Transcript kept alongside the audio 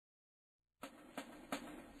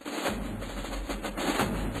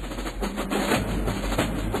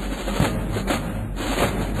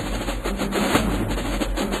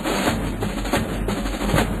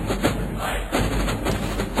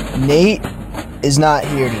Nate is not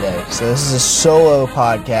here today, so this is a solo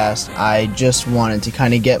podcast. I just wanted to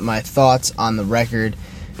kind of get my thoughts on the record.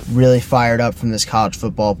 Really fired up from this college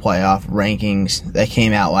football playoff rankings that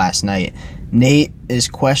came out last night. Nate is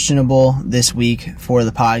questionable this week for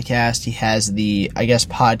the podcast. He has the,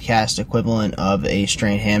 podcast equivalent of a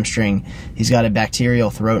strained hamstring. He's got a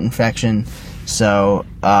bacterial throat infection. So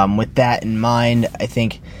with that in mind, I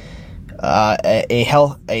think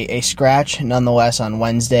a scratch nonetheless on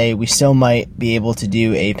Wednesday. We still might be able to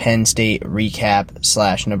do a Penn State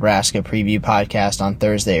recap / Nebraska preview podcast on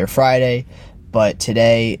Thursday or Friday, but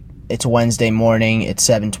today it's Wednesday morning. It's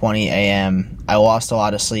 7:20 a.m. I lost a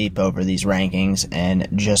lot of sleep over these rankings and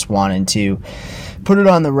just wanted to put it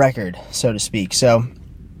on the record, so to speak. So,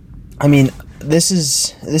 I mean, this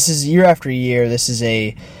is year after year. This is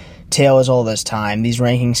a tale as old as time. These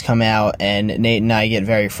rankings come out, and Nate and I get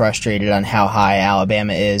very frustrated on how high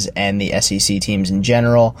Alabama is and the SEC teams in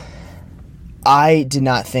general. I did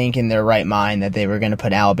not think in their right mind that they were going to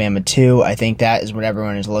put Alabama 2. I think that is what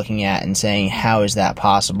everyone is looking at and saying, how is that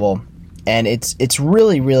possible? And it's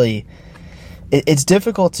really it's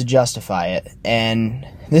difficult to justify it. And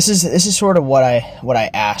this is sort of what I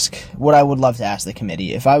would love to ask the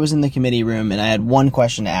committee. If I was in the committee room and I had one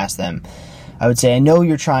question to ask them, I would say, I know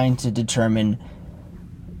you're trying to determine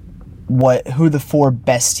who the 4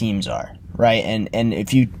 best teams are, right? And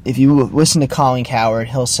if you listen to Colin Cowherd,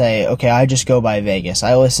 he'll say, okay, I just go by Vegas.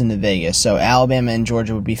 I listen to Vegas. So Alabama and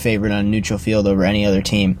Georgia would be favored on a neutral field over any other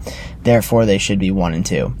team. Therefore, they should be 1 and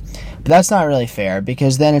 2. But that's not really fair,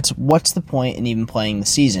 because then it's, what's the point in even playing the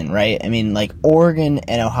season, right? I mean, like Oregon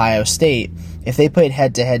and Ohio State, if they played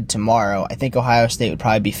head-to-head tomorrow, I think Ohio State would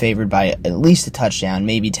probably be favored by at least a touchdown,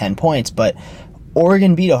 maybe 10 points, but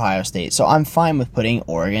Oregon beat Ohio State, so I'm fine with putting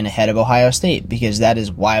Oregon ahead of Ohio State, because that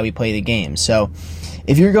is why we play the game. So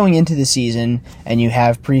if you're going into the season and you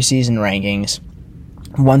have preseason rankings,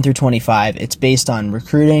 1 through 25, it's based on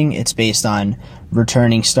recruiting, it's based on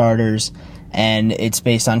returning starters, and it's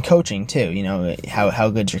based on coaching too. You know, how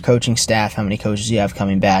good's your coaching staff, how many coaches you have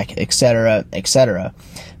coming back, etc., etc.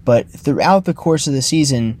 But throughout the course of the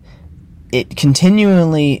season, it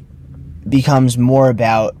continually becomes more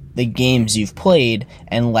about the games you've played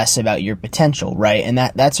and less about your potential, right? And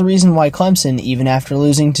that's the reason why Clemson, even after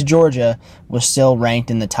losing to Georgia, was still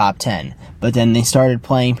ranked in the top 10. But then they started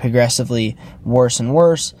playing progressively worse and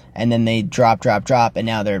worse, and then they drop, and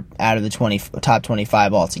now they're out of the top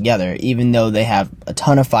 25 altogether, even though they have a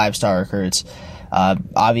ton of 5-star recruits.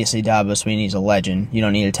 Obviously, Dabo Swinney's a legend. You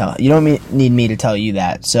don't need me to tell you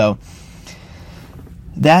that. So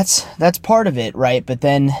that's part of it, right? But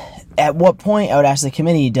then, at what point, I would ask the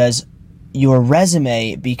committee, does your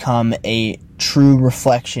resume become a true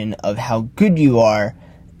reflection of how good you are,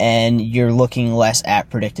 and you're looking less at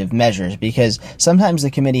predictive measures? Because sometimes the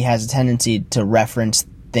committee has a tendency to reference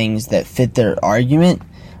things that fit their argument,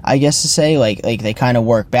 I guess to say, like they kind of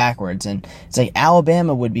work backwards. And it's like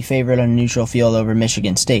Alabama would be favored on a neutral field over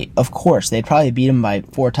Michigan State. Of course, they'd probably beat them by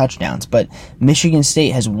 4 touchdowns, but Michigan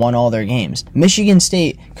State has won all their games. Michigan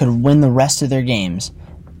State could win the rest of their games.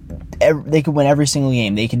 They could win every single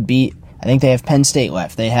game. They could beat, I think they have Penn State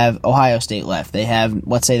left. They have Ohio State left. They have,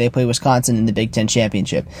 let's say they play Wisconsin in the Big Ten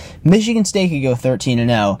Championship. Michigan State could go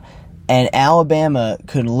 13-0, and Alabama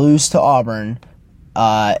could lose to Auburn,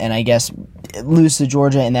 and I guess lose to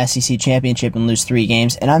Georgia in the SEC Championship and lose 3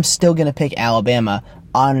 games, and I'm still going to pick Alabama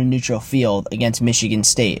on a neutral field against Michigan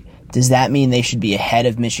State. Does that mean they should be ahead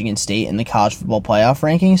of Michigan State in the college football playoff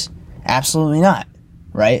rankings? Absolutely not.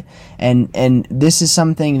 Right? And this is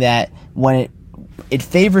something that when it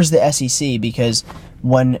favors the SEC, because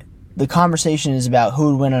when the conversation is about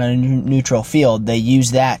who would win on a neutral field, they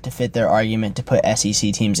use that to fit their argument to put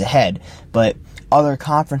SEC teams ahead. But other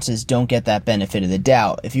conferences don't get that benefit of the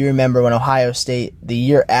doubt. If you remember when Ohio State, the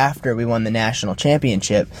year after we won the national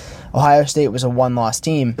championship, Ohio State was a 1-loss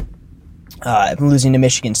team, losing to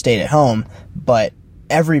Michigan State at home, but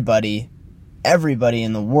everybody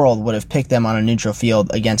in the world would have picked them on a neutral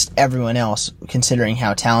field against everyone else, considering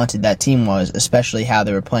how talented that team was, especially how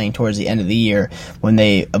they were playing towards the end of the year when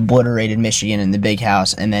they obliterated Michigan in the Big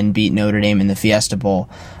House and then beat Notre Dame in the Fiesta Bowl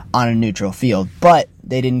on a neutral field. But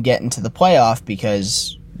they didn't get into the playoff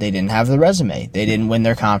because they didn't have the resume. They didn't win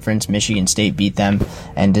their conference. Michigan State beat them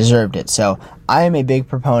and deserved it. So I am a big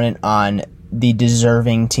proponent on the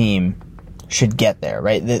deserving team should get there,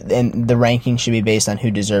 right? And the ranking should be based on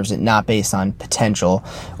who deserves it, not based on potential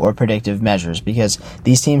or predictive measures, because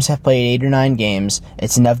these teams have played 8 or 9 games.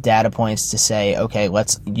 It's enough data points to say, okay,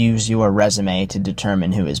 let's use your resume to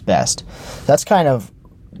determine who is best. That's kind of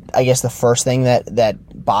I guess, the first thing that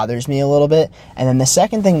bothers me a little bit. And then the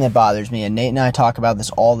second thing that bothers me, and Nate and I talk about this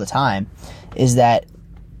all the time, is that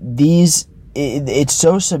it's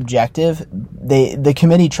so subjective. The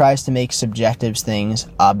committee tries to make subjective things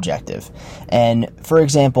objective. And for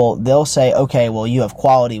example, they'll say, okay, well, you have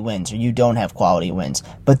quality wins or you don't have quality wins,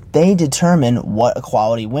 but they determine what a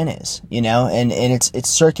quality win is, and it's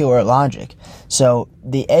circular logic. So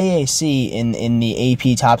the AAC in the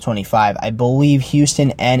AP top 25, I believe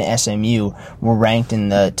Houston and SMU were ranked in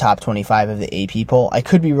the top 25 of the AP poll. I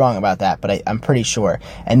could be wrong about that, but I'm pretty sure.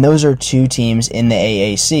 And those are two teams in the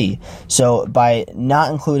AAC. So by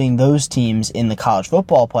not including those teams in the college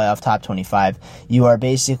football playoff top 25, you are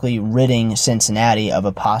basically ridding Cincinnati of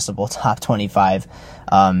a possible top 25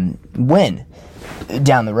 win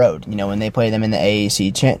down the road, when they play them in the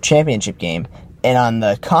AAC championship game. And on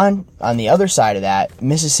the other side of that,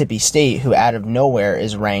 Mississippi State, who out of nowhere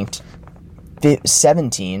is ranked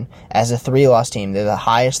 17 as a 3-loss team, they're the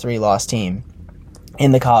highest 3-loss team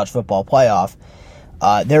in the college football playoff.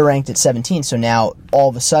 They're ranked at 17, so now all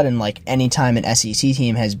of a sudden, like, anytime an SEC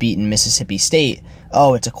team has beaten Mississippi State,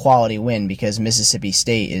 it's a quality win because Mississippi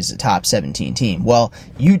State is a top 17 team. Well,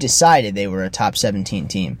 you decided they were a top 17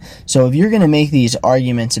 team. So if you're going to make these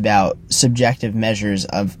arguments about subjective measures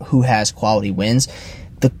of who has quality wins,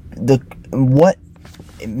 what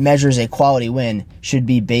measures a quality win should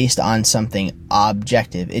be based on something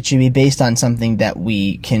objective. It should be based on something that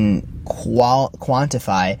we can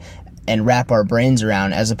quantify and wrap our brains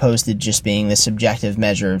around, as opposed to just being the subjective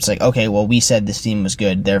measure. It's like, okay, well, we said this team was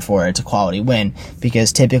good, therefore it's a quality win,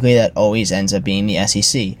 because typically that always ends up being the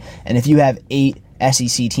SEC. And if you have 8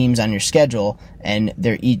 SEC teams on your schedule and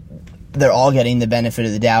they're all getting the benefit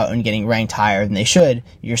of the doubt and getting ranked higher than they should,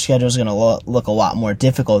 your schedule is going to look a lot more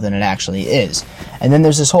difficult than it actually is. And then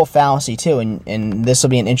there's this whole fallacy too, and this will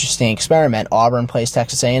be an interesting experiment. Auburn plays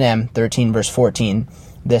Texas A&M 13-14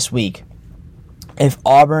 this week. If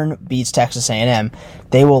Auburn beats Texas A&M,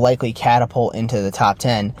 they will likely catapult into the top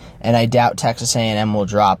 10, and I doubt Texas A&M will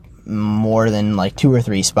drop more than like 2 or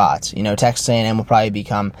 3 spots. Texas A&M will probably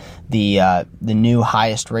become the new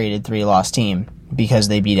highest rated 3-loss team because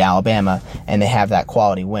they beat Alabama and they have that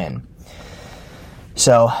quality win.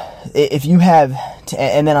 So if you have,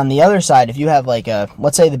 and then on the other side, if you have like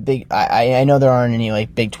let's say I know there aren't any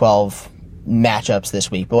like Big 12 matchups this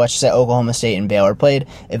week, but let's just say Oklahoma State and Baylor played.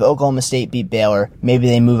 If Oklahoma State beat Baylor, maybe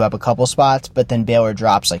they move up a couple spots, but then Baylor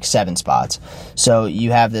drops like 7 spots. So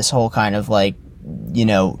you have this whole kind of like, dip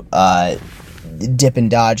and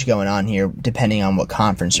dodge going on here, depending on what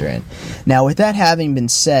conference you're in. Now, with that having been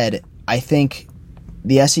said, I think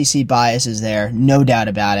the SEC bias is there, no doubt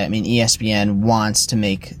about it. I mean, ESPN wants to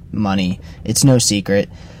make money. It's no secret.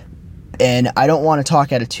 And I don't want to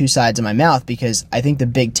talk out of 2 sides of my mouth, because I think the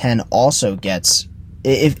Big Ten also gets,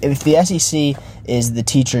 if the SEC is the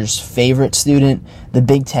teacher's favorite student, the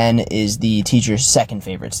Big Ten is the teacher's second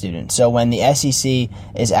favorite student. So when the SEC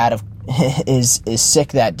is sick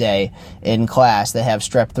that day in class, they have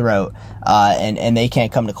strep throat, and they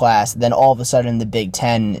can't come to class, then all of a sudden the Big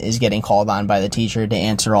Ten is getting called on by the teacher to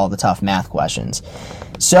answer all the tough math questions.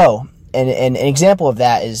 So, and an example of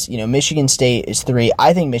that is, Michigan State is 3.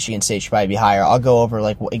 I think Michigan State should probably be higher. I'll go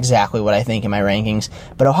over exactly what I think in my rankings.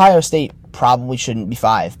 But Ohio State probably shouldn't be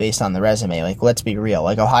 5 based on the resume. Let's be real.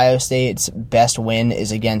 Ohio State's best win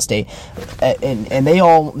is against and they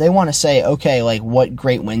want to say, okay, what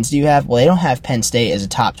great wins do you have? Well, they don't have Penn State as a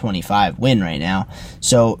top 25 win right now.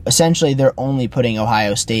 So essentially they're only putting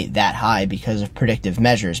Ohio State that high because of predictive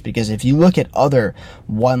measures. Because if you look at other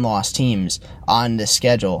 1-loss teams on the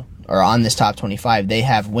schedule, or on this top 25, they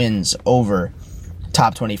have wins over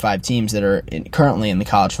top 25 teams that are currently in the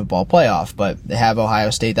college football playoff, but they have Ohio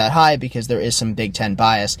State that high because there is some Big Ten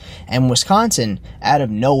bias. And Wisconsin, out of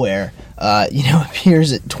nowhere,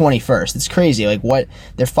 appears at 21st. It's crazy. They're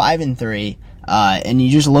 5-3, and you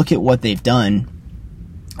just look at what they've done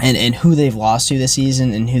and who they've lost to this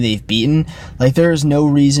season and who they've beaten. There's no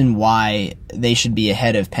reason why they should be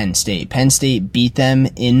ahead of Penn State. Penn State beat them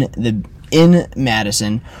in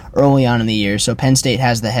Madison early on in the year, so Penn State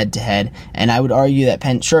has the head-to-head, and I would argue that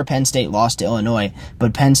Penn State lost to Illinois,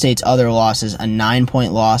 but Penn State's other losses, a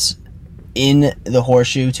 9-point loss in the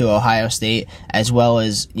Horseshoe to Ohio State, as well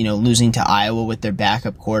as, losing to Iowa with their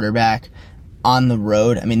backup quarterback on the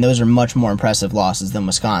road. I mean, those are much more impressive losses than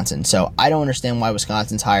Wisconsin, so I don't understand why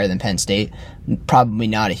Wisconsin's higher than Penn State. Probably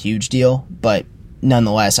not a huge deal, but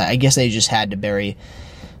nonetheless, I guess they just had to bury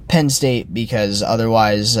Penn State because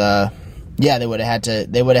otherwise, Yeah, they would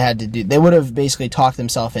have basically talked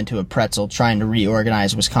themselves into a pretzel trying to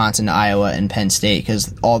reorganize Wisconsin, Iowa, and Penn State,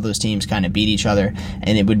 because all those teams kind of beat each other,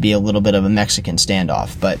 and it would be a little bit of a Mexican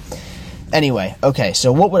standoff. But anyway, okay,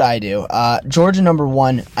 so what would I do? Georgia number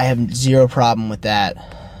 1, I have zero problem with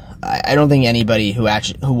that. I don't think anybody who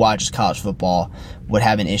watches college football would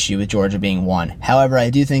have an issue with Georgia being 1. However,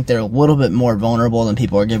 I do think they're a little bit more vulnerable than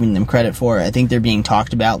people are giving them credit for. I think they're being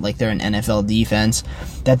talked about like they're an NFL defense,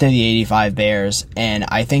 that they're the 85 Bears, and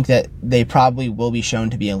I think that they probably will be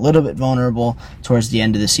shown to be a little bit vulnerable towards the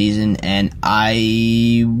end of the season, and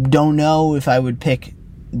I don't know if I would pick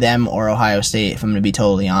them or Ohio State, if I'm going to be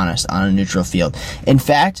totally honest, on a neutral field. In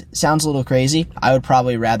fact, sounds a little crazy, I would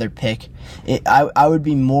probably rather pick it. I would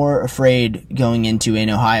be more afraid going into an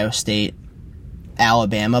Ohio State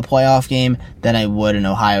Alabama playoff game than I would an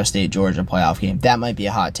Ohio State Georgia playoff game. That might be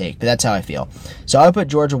a hot take, but that's how I feel. So I would put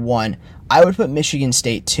Georgia 1. I would put Michigan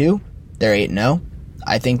State 2. They're 8-0.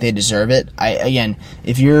 I think they deserve it. Again,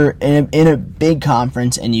 if you're in a big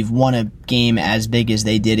conference and you've won a game as big as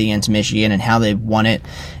they did against Michigan and how they won it,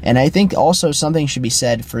 and I think also something should be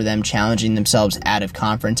said for them challenging themselves out of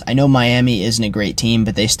conference. I know Miami isn't a great team,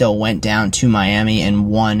 but they still went down to Miami and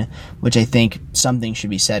won, which I think something should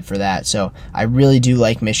be said for that. So I really do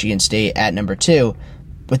like Michigan State at number 2.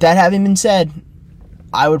 With that having been said,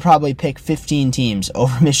 I would probably pick 15 teams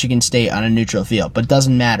over Michigan State on a neutral field, but it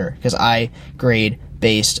doesn't matter because I grade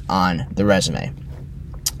based on the resume.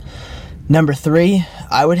 Number 3,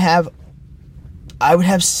 I'm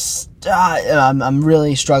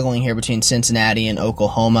really struggling here between Cincinnati and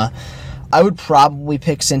Oklahoma. I would probably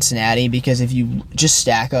pick Cincinnati because if you just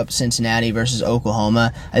stack up Cincinnati versus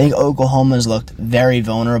Oklahoma, I think Oklahoma's looked very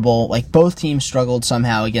vulnerable. Like, both teams struggled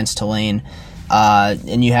somehow against Tulane,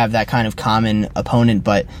 and you have that kind of common opponent,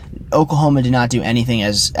 but Oklahoma did not do anything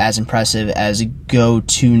as impressive as go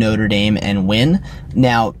to Notre Dame and win.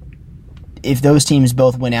 Now, if those teams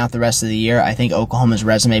both win out the rest of the year, I think Oklahoma's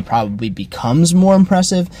resume probably becomes more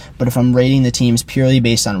impressive, but if I'm rating the teams purely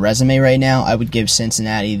based on resume right now, I would give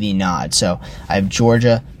Cincinnati the nod. So I have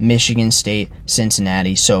Georgia, Michigan State,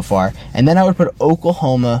 Cincinnati so far, and then I would put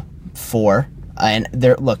Oklahoma 4, and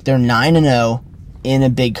they're 9-0 in a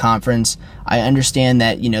big conference. I understand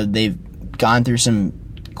that, they've gone through some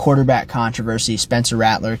quarterback controversy, Spencer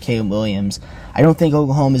Rattler, Caleb Williams. I don't think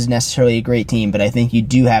Oklahoma is necessarily a great team, but I think you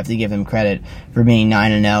do have to give them credit for being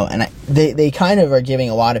 9-0. And they kind of are giving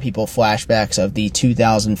a lot of people flashbacks of the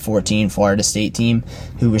 2014 Florida State team,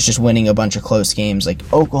 who was just winning a bunch of close games. Like,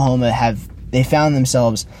 Oklahoma they found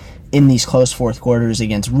themselves in these close fourth quarters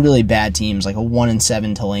against really bad teams, like a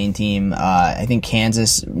 1-7 Tulane team. I think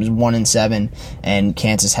Kansas was 1-7, and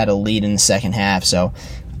Kansas had a lead in the second half. So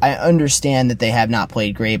I understand that they have not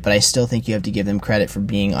played great, but I still think you have to give them credit for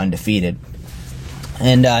being undefeated.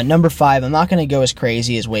 And number 5, I'm not going to go as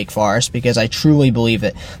crazy as Wake Forest because I truly believe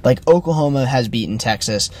that, like, Oklahoma has beaten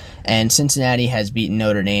Texas and Cincinnati has beaten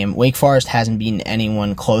Notre Dame. Wake Forest hasn't beaten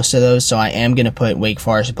anyone close to those, so I am going to put Wake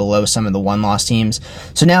Forest below some of the one-loss teams.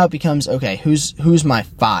 So now it becomes, okay, who's my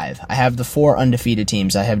 5? I have the 4 undefeated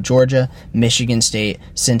teams. I have Georgia, Michigan State,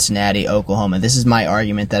 Cincinnati, Oklahoma. This is my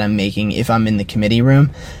argument that I'm making if I'm in the committee room.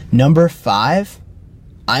 Number 5,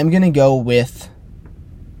 I'm going to go with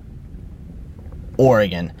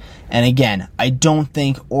Oregon. And again, I don't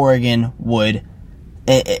think Oregon would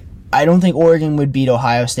beat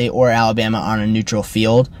Ohio State or Alabama on a neutral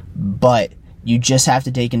field, but you just have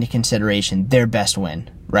to take into consideration their best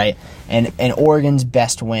win, right? And Oregon's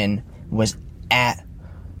best win was at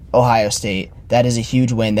Ohio State. That is a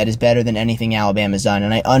huge win. That is better than anything Alabama's done.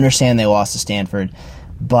 And I understand they lost to Stanford,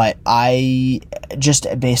 but just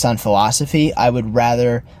based on philosophy, I would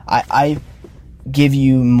rather I give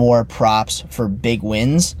you more props for big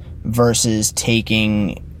wins versus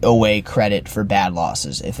taking away credit for bad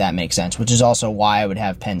losses, if that makes sense, which is also why I would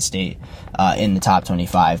have Penn State in the top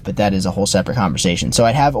 25, but that is a whole separate conversation. So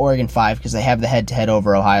I'd have Oregon 5 because they have the head-to-head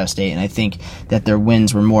over Ohio State, and I think that their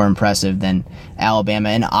wins were more impressive than Alabama.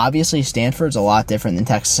 And obviously Stanford's a lot different than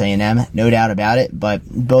Texas A&M, no doubt about it, but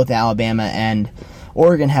both Alabama and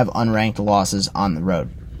Oregon have unranked losses on the road.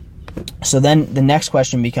 So then the next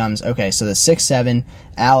question becomes, okay, so the 6-7,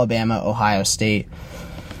 Alabama, Ohio State.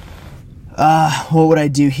 What would I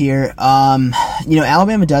do here?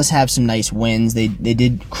 Alabama does have some nice wins. They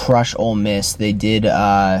did crush Ole Miss. They did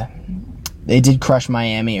crush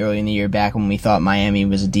Miami early in the year back when we thought Miami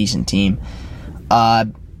was a decent team.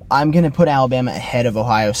 I'm going to put Alabama ahead of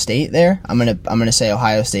Ohio State there. I'm going to say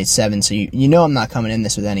Ohio State 7, so you know I'm not coming in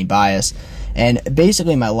this with any bias. And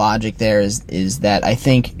basically my logic there is that I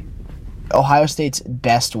think Ohio State's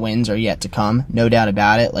best wins are yet to come, no doubt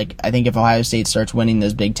about it. Like, I think if Ohio State starts winning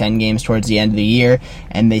those Big Ten games towards the end of the year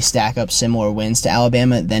and they stack up similar wins to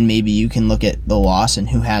Alabama, then maybe you can look at the loss and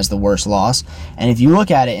who has the worst loss. And if you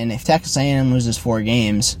look at it, and if Texas A&M loses 4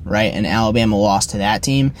 games, right, and Alabama lost to that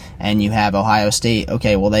team, and you have Ohio State,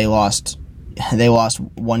 okay, well, they lost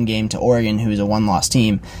 1 game to Oregon, who's a 1-loss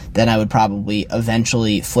team, then I would probably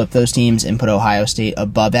eventually flip those teams and put Ohio State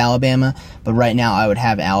above Alabama. But right now, I would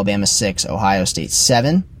have Alabama 6, Ohio State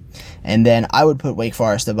 7. And then I would put Wake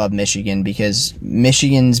Forest above Michigan, because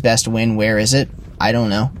Michigan's best win, where is it? I don't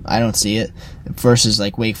know. I don't see it. Versus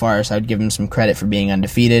like Wake Forest, I would give them some credit for being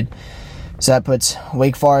undefeated. So that puts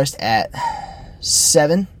Wake Forest at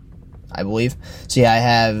 7, I believe. So yeah,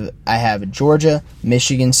 I have Georgia,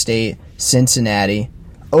 Michigan State, Cincinnati,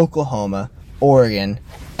 Oklahoma, Oregon,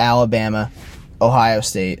 Alabama, Ohio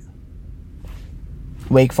State,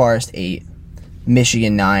 Wake Forest 8,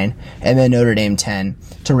 Michigan 9, and then Notre Dame 10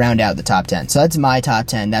 to round out the top 10. So that's my top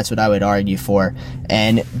 10. That's what I would argue for.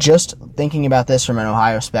 And just thinking about this from an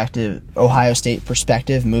Ohio State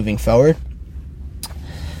perspective moving forward,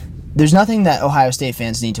 there's nothing that Ohio State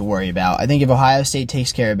fans need to worry about. I think if Ohio State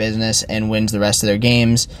takes care of business and wins the rest of their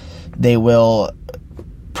games, they will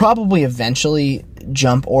probably eventually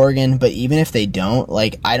jump Oregon, but even if they don't,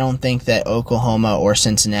 like, I don't think that Oklahoma or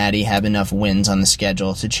Cincinnati have enough wins on the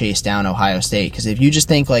schedule to chase down Ohio State. Because if you just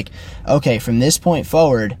think, like, okay, from this point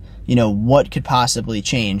forward, you know, what could possibly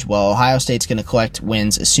change? Well, Ohio State's going to collect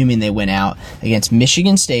wins, assuming they win out, against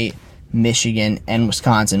Michigan State, Michigan, and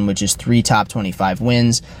Wisconsin, which is 3 top 25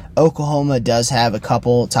 wins. Oklahoma does have a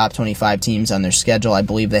couple top 25 teams on their schedule. I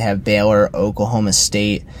believe they have Baylor, Oklahoma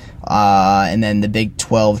State, and then the Big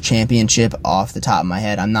 12 championship off the top of my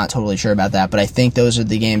head. I'm not totally sure about that, but I think those are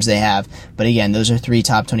the games they have. But again, those are 3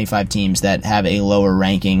 top 25 teams that have a lower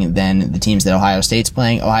ranking than the teams that Ohio State's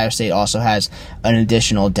playing. Ohio State also has an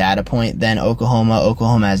additional data point than Oklahoma.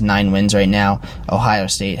 Oklahoma has 9 wins right now. Ohio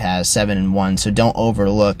State has 7-1. So don't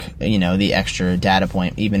overlook, you know, the extra data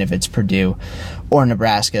point, even if it's Purdue or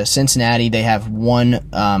Nebraska. Cincinnati, they have one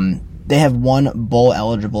bowl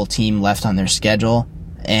eligible team left on their schedule,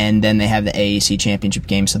 and then they have the AAC championship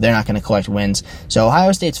game, so they're not going to collect wins. So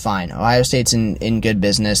Ohio State's fine. Ohio State's in good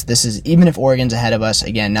business. This is, even if Oregon's ahead of us,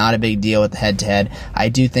 again, not a big deal with the head-to-head. I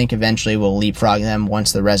do think eventually we'll leapfrog them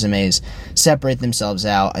once the resumes separate themselves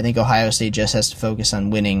out. I think Ohio State just has to focus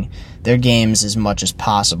on winning their games as much as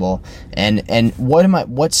possible. And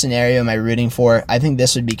what scenario am I rooting for? I think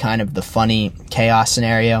this would be kind of the funny chaos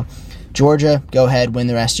scenario. Georgia, go ahead, win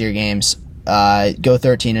the rest of your games. Go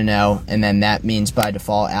 13-0, and then that means by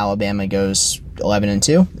default Alabama goes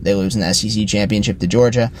 11-2. They lose in the SEC championship to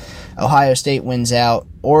Georgia. Ohio State wins out,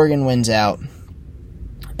 Oregon wins out,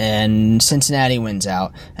 and Cincinnati wins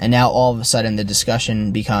out. And now all of a sudden the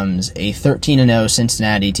discussion becomes a 13-0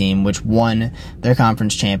 Cincinnati team, which won their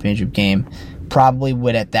conference championship game, probably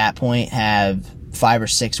would at that point have 5 or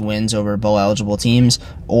 6 wins over bowl-eligible teams,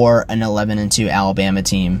 or an 11-2 Alabama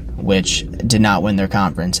team, which did not win their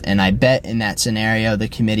conference. And I bet in that scenario, the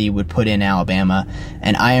committee would put in Alabama.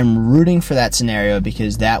 And I am rooting for that scenario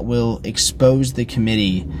because that will expose the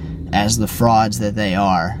committee as the frauds that they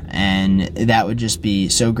are. And that would just be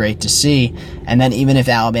so great to see. And then even if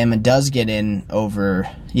Alabama does get in over,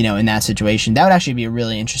 you know, in that situation, that would actually be a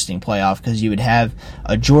really interesting playoff, because you would have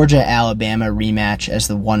a Georgia-Alabama rematch as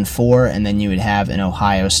the 1-4, and then you would have an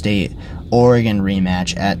Ohio State-Oregon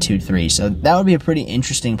rematch at 2-3. So that would be a pretty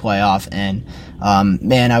interesting playoff, and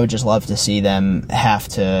man, I would just love to see them have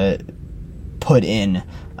to put in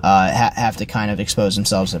have to kind of expose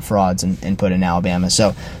themselves as frauds and put in Alabama.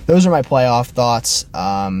 So those are my playoff thoughts.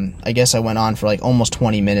 I guess I went on for like almost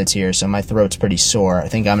 20 minutes here, so my throat's pretty sore. I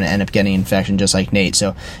think I'm going to end up getting an infection just like Nate.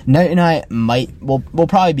 So Nate and I we'll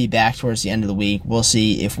probably be back towards the end of the week. We'll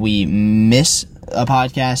see if we miss a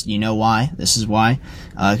podcast. You know why? This is why,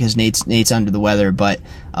 because Nate's under the weather. But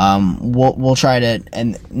we'll try to.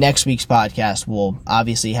 And next week's podcast will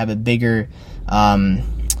obviously have a bigger.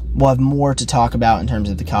 We'll have more to talk about in terms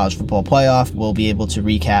of the college football playoff. We'll be able to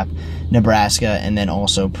recap Nebraska and then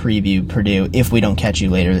also preview Purdue if we don't catch you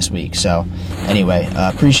later this week. So anyway,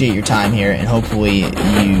 appreciate your time here, and hopefully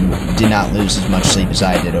you did not lose as much sleep as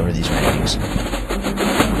I did over these rankings.